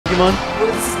Pokemon?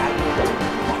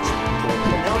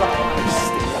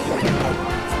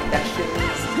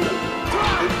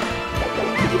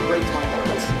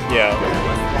 Yeah.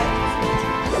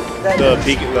 The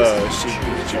Sheep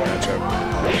matchup.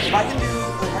 If I can do,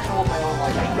 if I can hold my own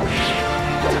like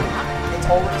that, it's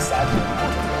already sad.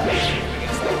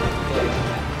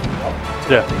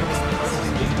 Yeah.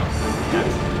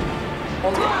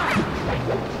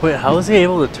 Wait, how was he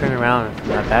able to turn around from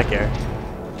that back air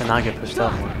and not get pushed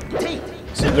up?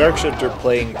 So DarkShifter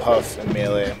playing Puff in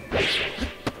melee.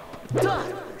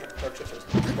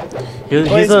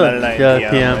 He's a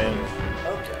PM. PM.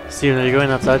 Steven, are you going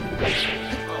outside?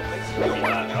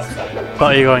 Oh,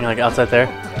 are you going like outside there?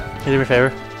 Can you do me a favor?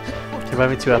 Can you buy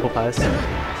me 2 apple pies?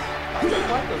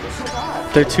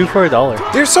 They're 2 for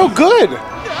 $1. They're so good!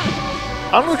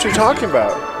 I don't know what you're talking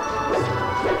about.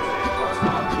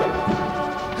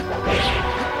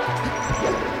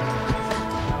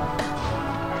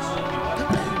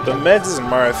 The Medz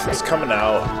Marth is coming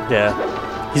out. Yeah.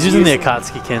 He's using the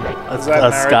Akatsuki skin. Is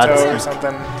that Naruto or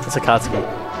something? It's Akatsuki.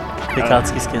 The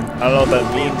Akatsuki skin. I don't know what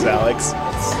that means, Alex.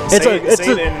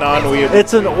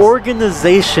 It's an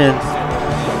organization.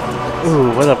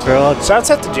 Ooh, what up, girl? Shouts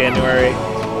out to January.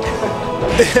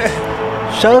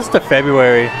 Shoutouts to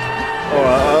February.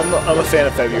 Oh, I'm a fan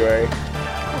of February.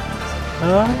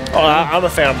 I'm a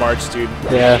fan of March, dude.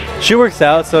 Yeah, she works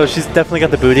out, so she's definitely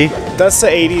got the booty. That's the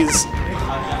 80s.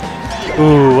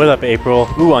 Ooh, what up, April?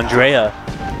 Ooh, Andrea.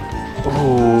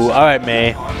 Ooh, all right,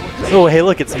 May. Oh, hey,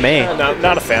 look, it's May.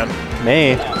 Not a fan.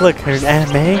 May. Look, her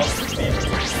May.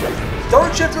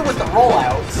 DarkShifter with the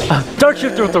rollouts.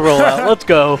 DarkShifter with the rollout. Let's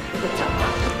go.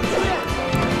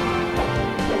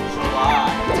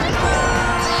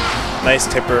 Nice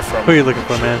tipper from. Who are you looking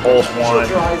for, man? Old Juan.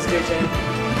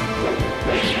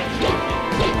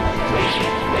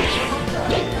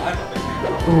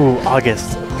 Ooh,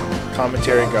 August.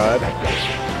 Commentary god.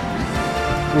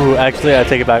 Ooh, actually, I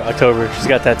take it back. October. She's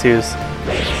got tattoos.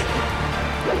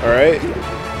 All right.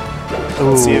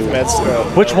 Let's see if Medz.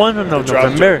 Which one of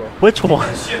November? Which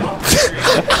one? Stop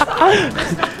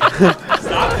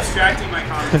distracting my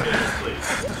commentators, please.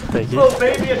 Thank you. Oh,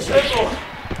 baby, a triple.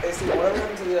 What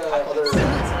happened to the other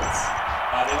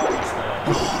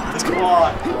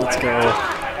Let's go.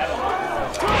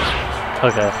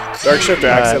 Okay. DarkShifter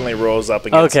accidentally rolls up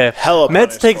against. Okay. Hella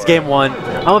Medz takes game 1.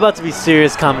 I'm about to be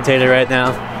serious commentator right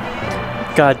now.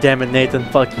 God damn it, Nathan.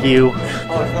 Fuck you. Oh, I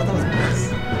thought that was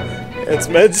Medz. It's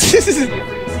Medz.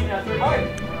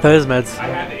 That is Medz.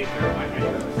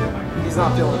 He's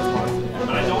not feeling his part.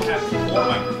 I don't have 4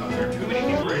 microphones. There are too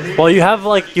many people. Well, you have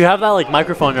that like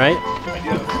microphone, right?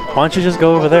 Why don't you just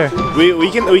go over there?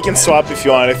 We can swap if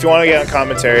you want. If you want to get on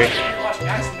commentary.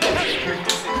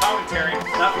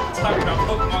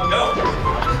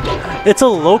 It's a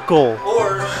local.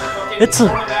 It's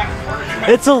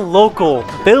a local.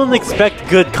 They don't expect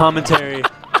good commentary.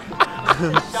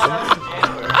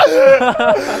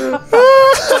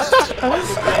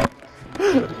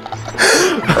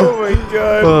 Oh my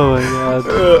god. Oh my god.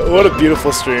 What a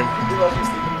beautiful stream.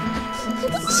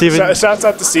 Steven. Shouts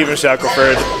out to Steven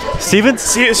Shackelford. Steven?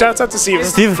 Shouts out to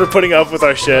Steven for putting up with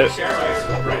our shit.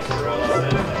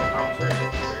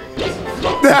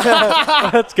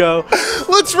 Let's go.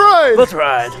 Let's ride. Let's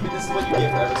ride.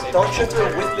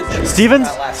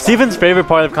 Steven's favorite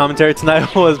part of commentary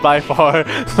tonight was by far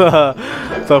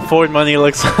the Ford money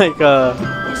looks like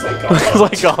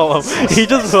Gollum. He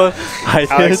just was.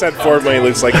 Alex said Ford money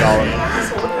looks like Gollum.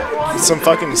 Some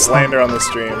fucking slander on the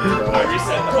stream.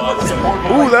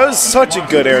 Ooh, that was such a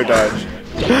good air dodge.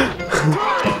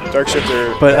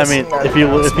 DarkShifter. But I mean, if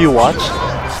you watch.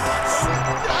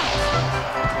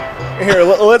 Here,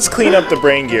 let's clean up the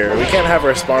brain gear. We can't have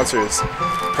our sponsors'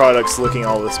 products looking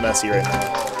all this messy right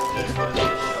now.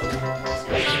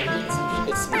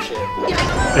 It's some shit.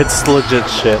 It's legit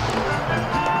shit.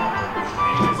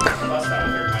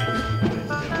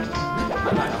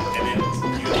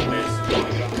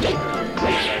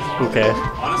 Okay.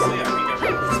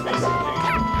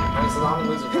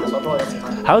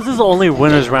 How is this only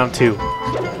winners round 2?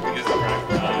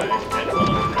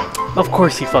 Of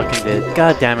course he fucking did.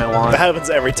 God damn it, Juan. That happens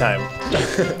every time.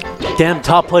 Damn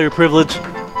top player privilege.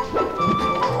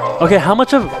 Okay, how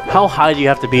high do you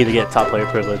have to be to get top player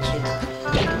privilege?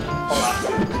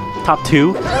 Top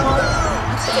 2?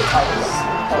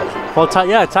 Well,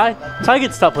 Ty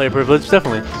gets top player privilege,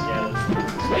 definitely.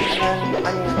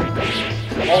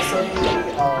 Also,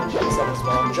 as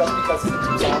well, just because it's a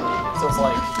Tucson, so it's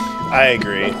like. I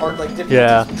agree. Hard, like, different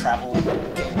yeah. Travel.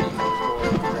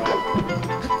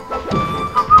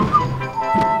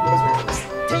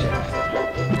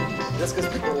 Just because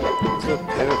people.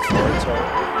 forward tilt.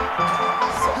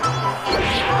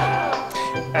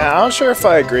 And I'm not sure if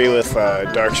I agree with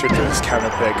DarkShifter's counter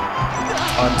pick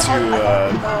onto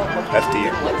FD.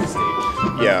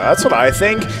 Yeah, that's what I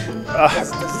think.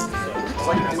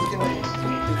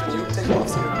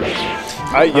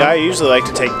 I usually like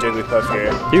to take Jigglypuff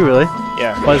here. Do you really?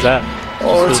 Yeah. Why is that?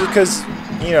 Well, it's because,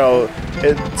 you know,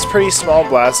 it's pretty small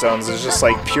blast zones. It's just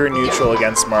like pure neutral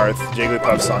against Marth.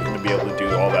 Jigglypuff's not going to be able to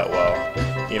do all that well,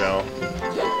 you know.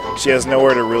 She has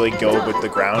nowhere to really go with the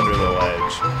ground or the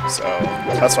ledge, so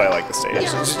that's why I like the stage.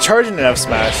 She's charging enough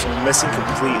smash and missing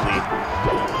completely.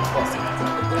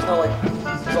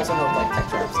 There's also no like tech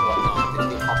traps and whatnot. They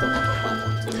can be popped up on the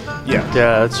platform too. Yeah.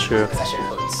 Yeah, that's true. That shit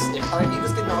hurts. If you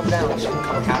just get knocked down, she can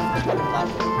cover half of the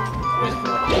platform.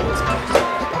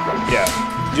 Yeah.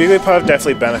 Jigglypuff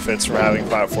definitely benefits from having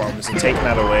platforms, and taking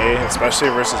that away, especially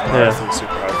versus Marth, is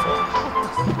super helpful.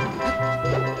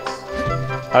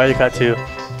 Alright, you got 2.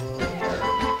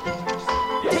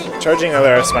 Charging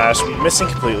another F smash, missing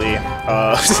completely. Ooh,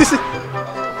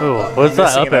 what was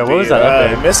that up air? What was that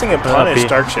up air? Missing a punish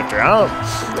DarkShifter.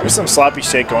 There's some sloppy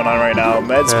shit going on right now.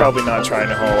 Medz probably not trying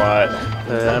a whole lot.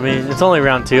 I mean, it's only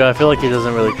round 2. I feel like he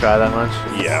doesn't really try that much.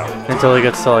 Yeah. Until he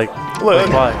gets to like, look.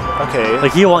 Why? Okay.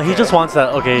 Like he just wants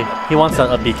that. Okay, he wants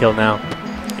that up B kill now.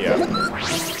 Yeah.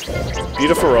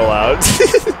 Beautiful rollout.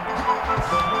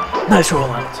 Nice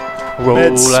rollout.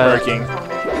 Medz smirking.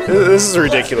 This is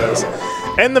ridiculous.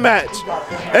 End the match.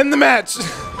 End the match.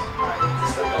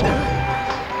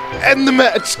 End the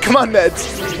match. Come on, Medz.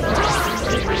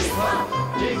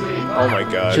 Oh my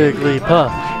god.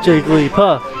 Jigglypuff.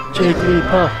 Jigglypuff.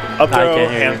 Jigglypuff. Up throw,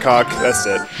 Hancock. That's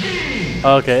it.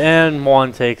 Okay, and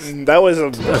 1 takes. That was a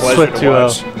pleasure to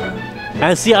watch.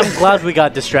 And see, I'm glad we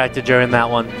got distracted during that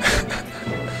one.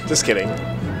 Just kidding.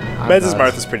 Medz'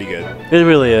 Marth is pretty good. It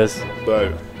really is.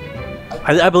 But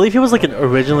I believe he was like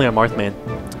originally a Marth main.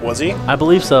 was he? I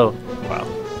believe so. Wow.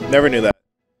 Never knew that.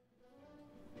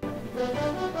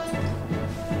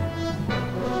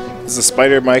 Is the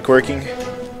spider mic working?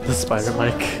 The spider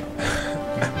mic.